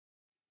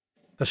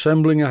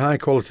Assembling a high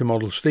quality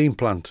model steam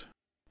plant.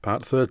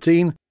 Part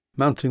 13.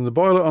 Mounting the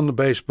boiler on the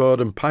baseboard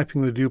and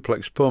piping the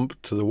duplex pump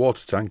to the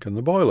water tank and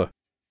the boiler.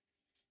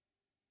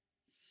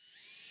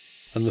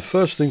 And the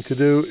first thing to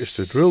do is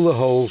to drill the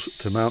holes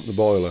to mount the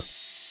boiler.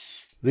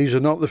 These are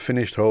not the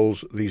finished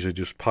holes, these are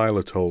just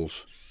pilot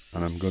holes.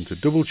 And I'm going to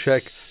double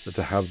check that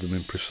I have them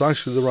in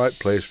precisely the right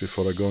place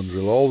before I go and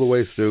drill all the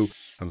way through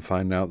and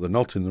find out they're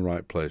not in the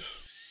right place.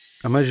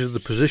 I measured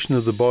the position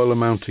of the boiler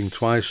mounting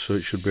twice, so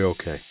it should be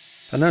okay.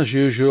 And as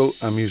usual,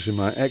 I'm using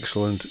my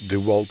excellent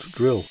DeWalt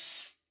drill.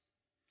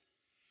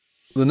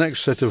 The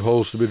next set of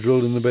holes to be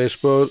drilled in the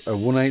baseboard are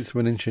 1/8 of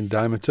an inch in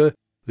diameter.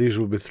 These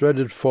will be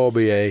threaded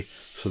 4BA,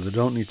 so they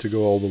don't need to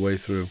go all the way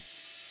through.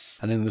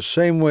 And in the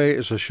same way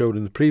as I showed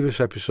in the previous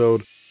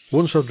episode,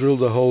 once I've drilled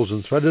the holes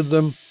and threaded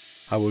them,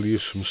 I will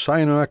use some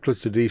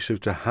cyanoacrylate adhesive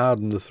to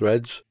harden the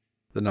threads.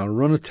 Then I'll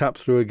run a tap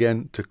through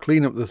again to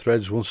clean up the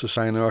threads once the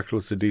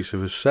cyanoacrylate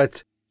adhesive is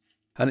set.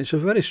 And it's a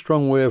very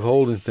strong way of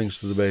holding things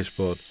to the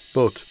baseboard.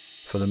 But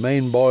for the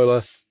main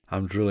boiler,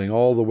 I'm drilling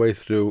all the way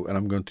through and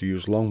I'm going to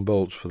use long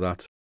bolts for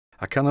that.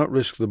 I cannot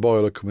risk the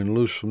boiler coming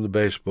loose from the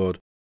baseboard.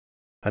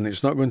 And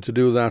it's not going to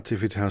do that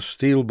if it has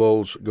steel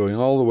bolts going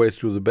all the way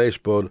through the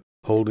baseboard,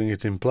 holding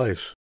it in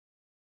place.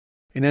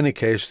 In any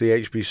case, the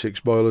HB6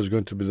 boiler is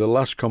going to be the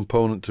last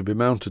component to be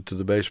mounted to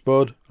the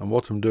baseboard, and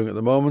what I'm doing at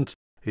the moment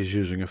is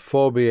using a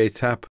 4BA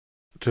tap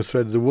to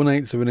thread the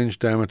 1/8 of an inch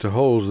diameter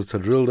holes that I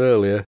drilled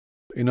earlier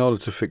in order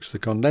to fix the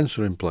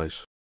condenser in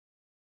place.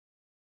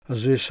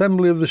 As the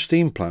assembly of the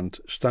steam plant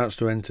starts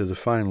to enter the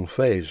final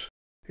phase,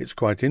 it's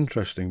quite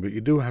interesting, but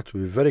you do have to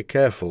be very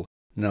careful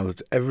now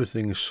that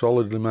everything is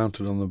solidly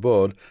mounted on the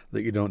board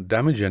that you don't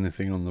damage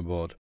anything on the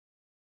board.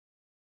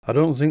 I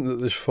don't think that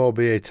this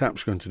 4BA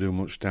tap's going to do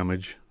much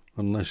damage,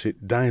 unless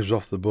it dives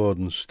off the board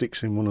and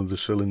sticks in one of the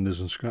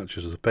cylinders and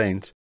scratches the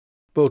paint,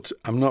 but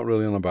I'm not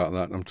really on about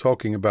that. I'm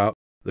talking about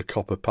the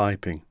copper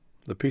piping.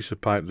 The piece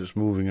of pipe that's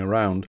moving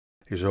around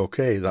is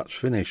okay, that's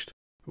finished,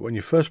 but when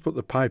you first put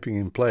the piping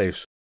in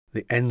place,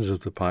 the ends of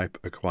the pipe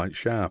are quite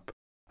sharp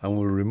and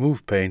will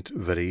remove paint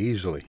very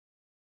easily.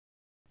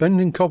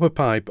 Bending copper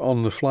pipe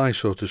on the fly,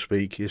 so to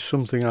speak, is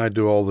something I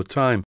do all the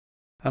time,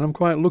 and I'm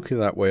quite lucky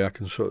that way. I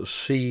can sort of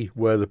see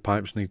where the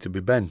pipes need to be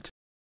bent.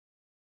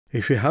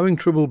 If you're having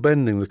trouble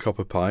bending the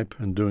copper pipe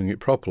and doing it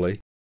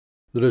properly,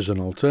 there is an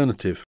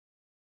alternative.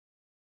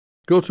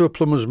 Go to a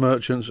plumber's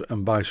merchant's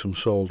and buy some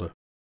solder.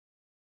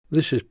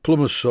 This is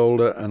plumber's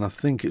solder, and I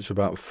think it's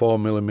about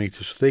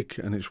 4mm thick,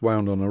 and it's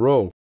wound on a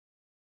roll.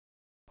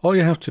 All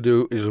you have to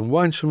do is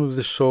unwind some of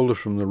this solder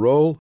from the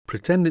roll,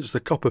 pretend it's the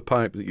copper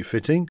pipe that you're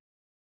fitting,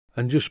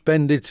 and just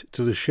bend it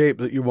to the shape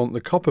that you want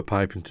the copper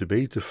piping to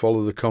be to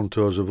follow the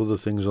contours of other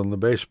things on the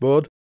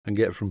baseboard and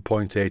get from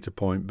point A to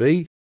point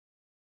B.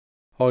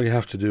 All you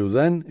have to do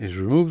then is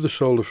remove the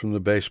solder from the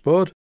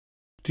baseboard,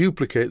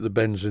 duplicate the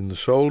bends in the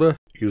solder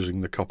using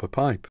the copper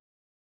pipe.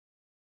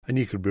 And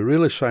you could be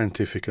really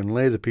scientific and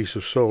lay the piece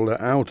of solder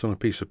out on a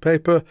piece of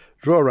paper,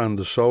 draw around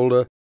the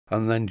solder,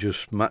 and then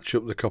just match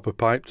up the copper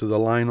pipe to the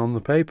line on the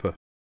paper.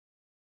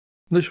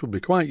 This would be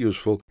quite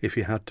useful if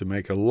you had to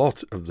make a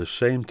lot of the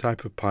same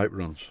type of pipe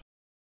runs.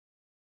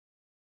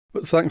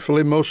 But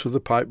thankfully most of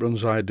the pipe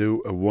runs I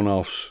do are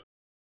one-offs,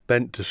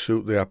 bent to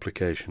suit the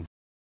application.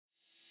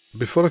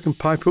 Before I can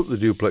pipe up the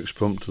duplex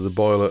pump to the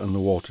boiler and the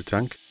water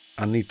tank,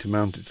 I need to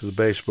mount it to the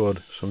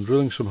baseboard, so I'm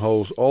drilling some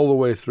holes all the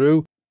way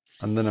through,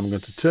 and then I'm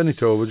going to turn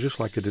it over just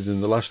like I did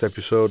in the last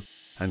episode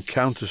and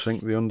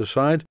countersink the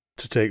underside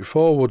to take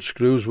 4 wood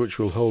screws which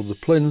will hold the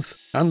plinth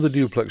and the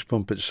duplex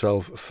pump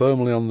itself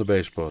firmly on the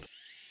baseboard.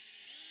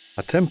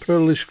 I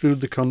temporarily screwed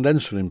the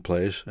condenser in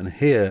place, and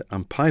here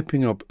I'm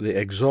piping up the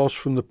exhaust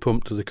from the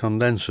pump to the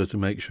condenser to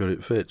make sure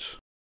it fits.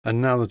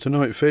 And now that I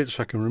know it fits,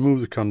 I can remove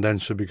the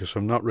condenser because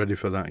I'm not ready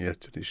for that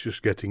yet, and it's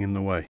just getting in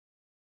the way.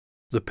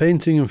 The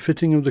painting and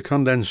fitting of the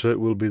condenser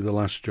will be the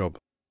last job.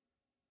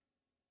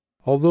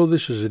 Although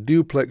this is a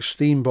duplex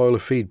steam boiler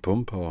feed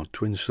pump, or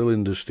twin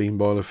cylinder steam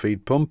boiler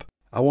feed pump,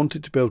 I want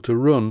it to be able to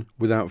run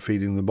without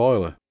feeding the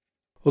boiler.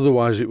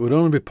 Otherwise it would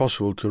only be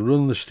possible to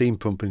run the steam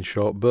pump in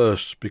short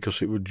bursts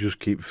because it would just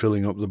keep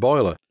filling up the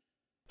boiler.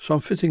 So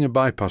I'm fitting a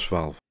bypass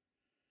valve.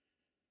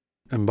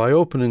 And by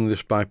opening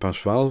this bypass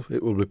valve,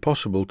 it will be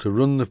possible to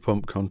run the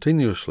pump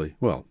continuously.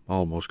 Well,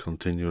 almost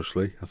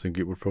continuously. I think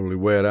it would probably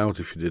wear out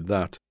if you did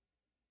that.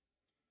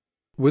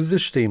 With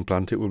this steam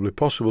plant, it will be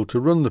possible to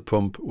run the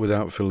pump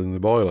without filling the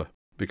boiler,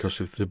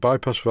 because if the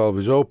bypass valve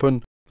is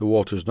open, the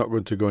water is not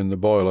going to go in the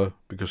boiler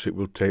because it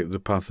will take the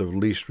path of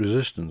least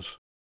resistance,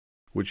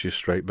 which is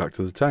straight back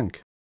to the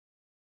tank.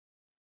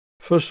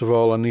 First of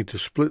all, I need to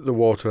split the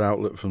water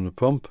outlet from the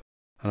pump,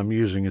 and I'm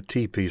using a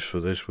T-piece for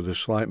this with a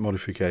slight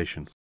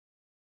modification.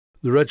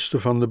 The red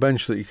stuff on the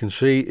bench that you can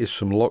see is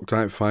some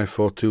Loctite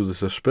 542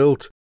 that I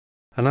spilt,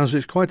 and as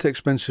it's quite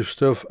expensive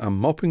stuff, I'm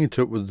mopping it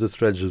up with the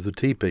threads of the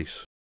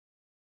T-piece.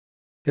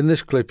 In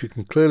this clip you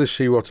can clearly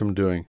see what I'm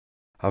doing.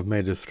 I've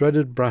made a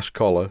threaded brass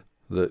collar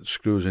that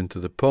screws into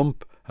the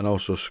pump and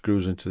also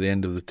screws into the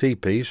end of the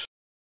T-piece,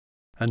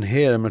 and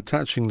here I'm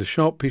attaching the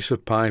short piece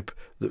of pipe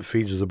that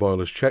feeds the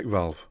boiler's check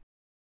valve.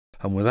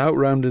 And without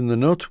rounding the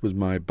nut with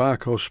my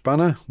Barco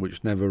spanner,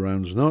 which never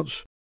rounds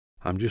nuts,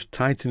 I'm just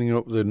tightening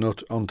up the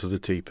nut onto the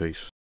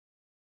T-piece.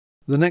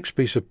 The next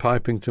piece of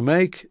piping to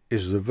make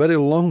is the very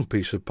long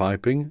piece of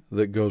piping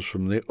that goes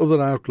from the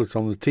other outlet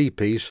on the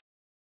T-piece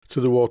to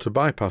the water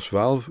bypass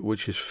valve,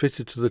 which is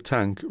fitted to the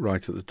tank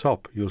right at the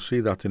top. You'll see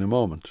that in a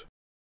moment.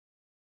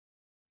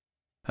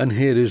 And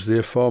here is the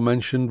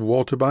aforementioned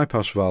water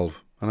bypass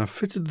valve, and I've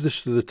fitted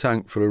this to the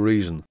tank for a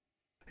reason.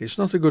 It's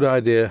not a good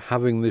idea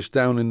having this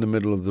down in the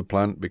middle of the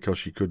plant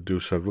because you could do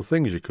several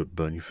things. You could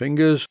burn your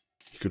fingers,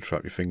 you could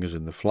trap your fingers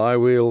in the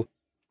flywheel,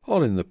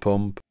 or in the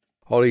pump,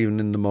 or even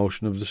in the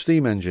motion of the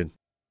steam engine.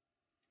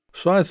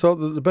 So I thought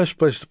that the best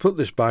place to put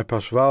this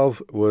bypass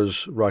valve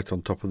was right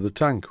on top of the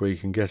tank, where you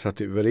can get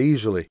at it very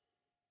easily.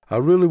 I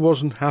really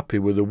wasn't happy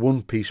with a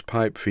one-piece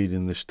pipe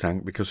feeding this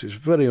tank because it's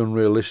very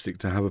unrealistic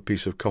to have a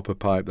piece of copper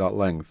pipe that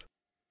length.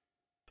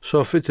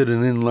 So I fitted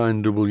an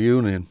inline double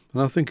union,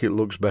 and I think it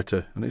looks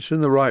better, and it's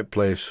in the right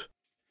place,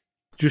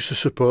 just to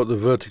support the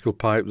vertical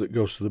pipe that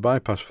goes to the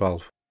bypass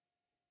valve.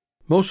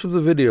 Most of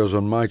the videos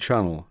on my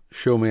channel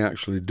show me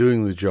actually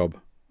doing the job,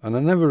 and I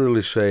never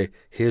really say,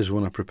 here's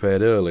one I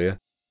prepared earlier.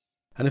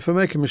 And if I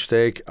make a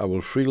mistake, I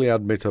will freely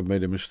admit I've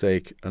made a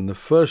mistake, and the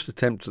first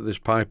attempt at this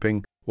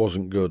piping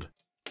wasn't good.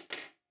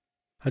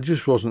 I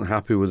just wasn't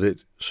happy with it,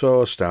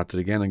 so I started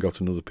again and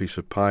got another piece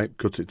of pipe,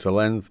 cut it to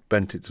length,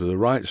 bent it to the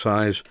right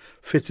size,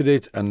 fitted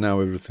it, and now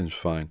everything's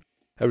fine.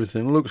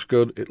 Everything looks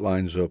good, it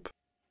lines up,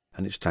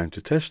 and it's time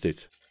to test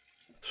it.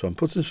 So I'm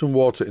putting some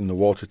water in the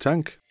water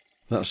tank.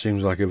 That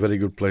seems like a very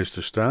good place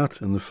to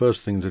start, and the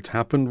first thing that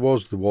happened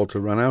was the water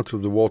ran out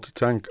of the water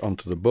tank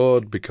onto the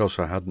board because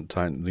I hadn't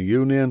tightened the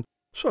union,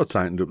 so I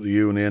tightened up the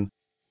union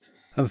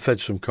and fed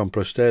some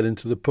compressed air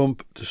into the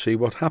pump to see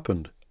what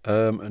happened.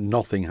 And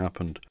nothing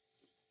happened.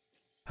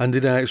 And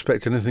did I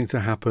expect anything to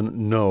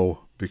happen?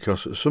 No,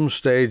 because at some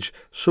stage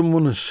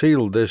someone has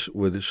sealed this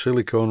with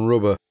silicone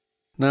rubber.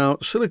 Now,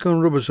 silicone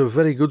rubber is a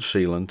very good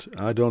sealant.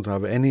 I don't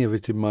have any of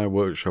it in my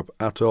workshop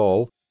at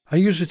all. I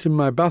use it in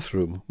my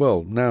bathroom.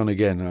 Well, now and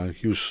again I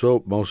use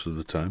soap most of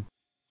the time.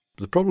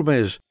 The problem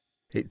is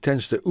it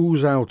tends to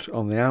ooze out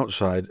on the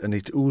outside and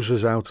it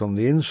oozes out on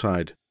the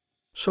inside.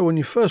 So when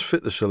you first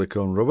fit the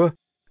silicone rubber,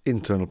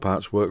 internal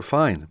parts work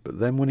fine, but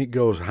then when it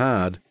goes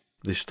hard,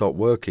 they stop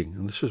working,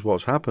 and this is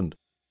what's happened.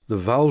 The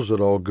valves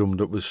are all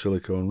gummed up with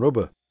silicone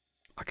rubber.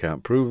 I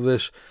can't prove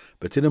this,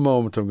 but in a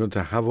moment I'm going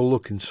to have a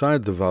look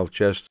inside the valve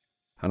chest,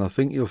 and I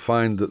think you'll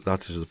find that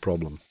that is the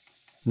problem.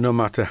 No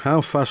matter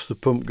how fast the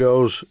pump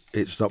goes,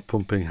 it's not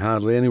pumping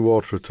hardly any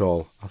water at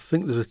all. I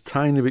think there's a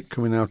tiny bit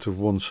coming out of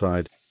one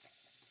side.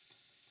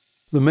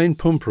 The main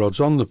pump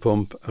rods on the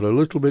pump are a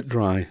little bit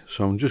dry,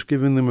 so I'm just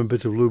giving them a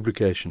bit of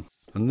lubrication,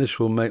 and this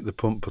will make the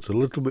pump put a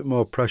little bit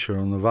more pressure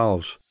on the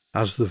valves,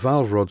 as the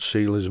valve rod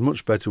seal is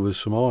much better with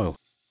some oil.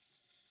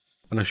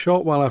 And a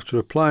short while after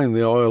applying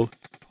the oil,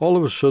 all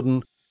of a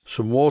sudden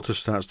some water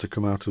starts to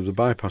come out of the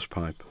bypass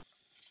pipe.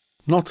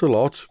 Not a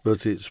lot,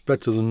 but it's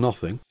better than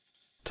nothing.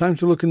 Time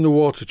to look in the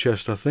water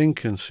chest, I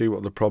think, and see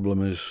what the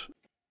problem is.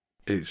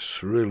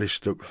 It's really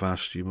stuck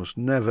fast. You must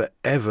never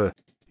ever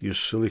use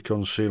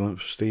silicone sealant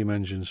for steam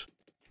engines.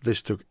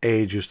 This took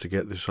ages to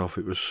get this off.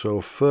 It was so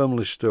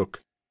firmly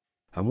stuck.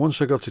 And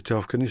once I got it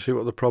off, can you see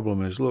what the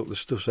problem is? Look, the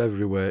stuff's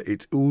everywhere.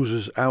 It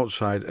oozes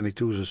outside and it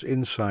oozes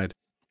inside.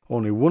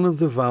 Only one of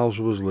the valves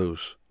was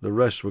loose. The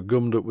rest were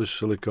gummed up with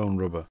silicone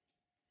rubber.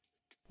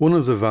 One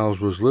of the valves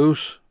was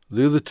loose.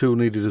 The other two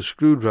needed a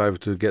screwdriver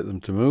to get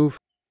them to move.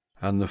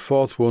 And the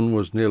fourth one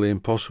was nearly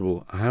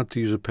impossible. I had to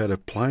use a pair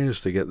of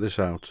pliers to get this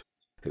out.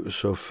 It was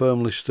so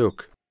firmly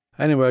stuck.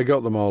 Anyway, I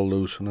got them all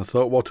loose, and I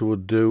thought what I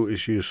would do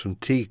is use some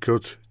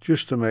T-cut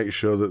just to make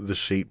sure that they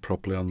seat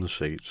properly on the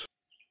seats.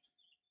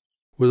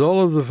 With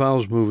all of the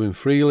valves moving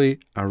freely,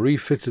 I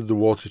refitted the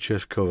water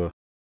chest cover.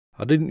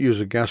 I didn't use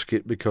a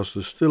gasket because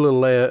there's still a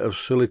layer of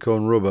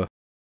silicone rubber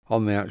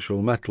on the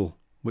actual metal,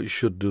 which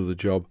should do the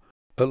job.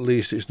 At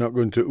least it's not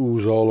going to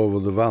ooze all over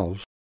the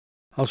valves.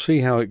 I'll see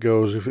how it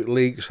goes. If it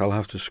leaks, I'll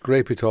have to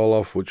scrape it all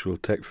off, which will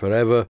take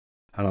forever,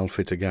 and I'll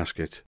fit a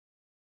gasket.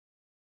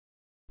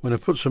 When I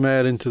put some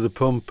air into the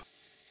pump,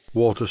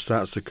 water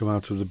starts to come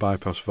out of the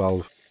bypass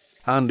valve,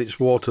 and it's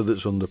water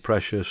that's under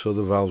pressure, so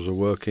the valves are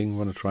working.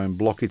 When I try and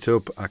block it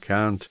up, I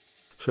can't,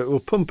 so it will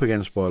pump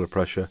against boiler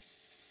pressure.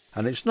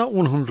 And it's not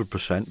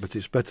 100%, but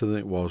it's better than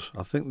it was.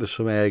 I think there's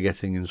some air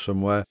getting in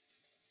somewhere.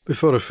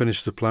 Before I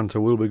finish the plant, I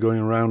will be going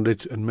around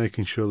it and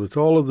making sure that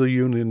all of the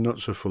union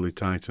nuts are fully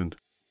tightened.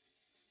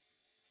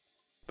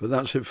 But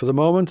that's it for the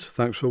moment.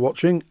 Thanks for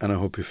watching, and I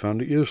hope you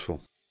found it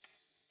useful.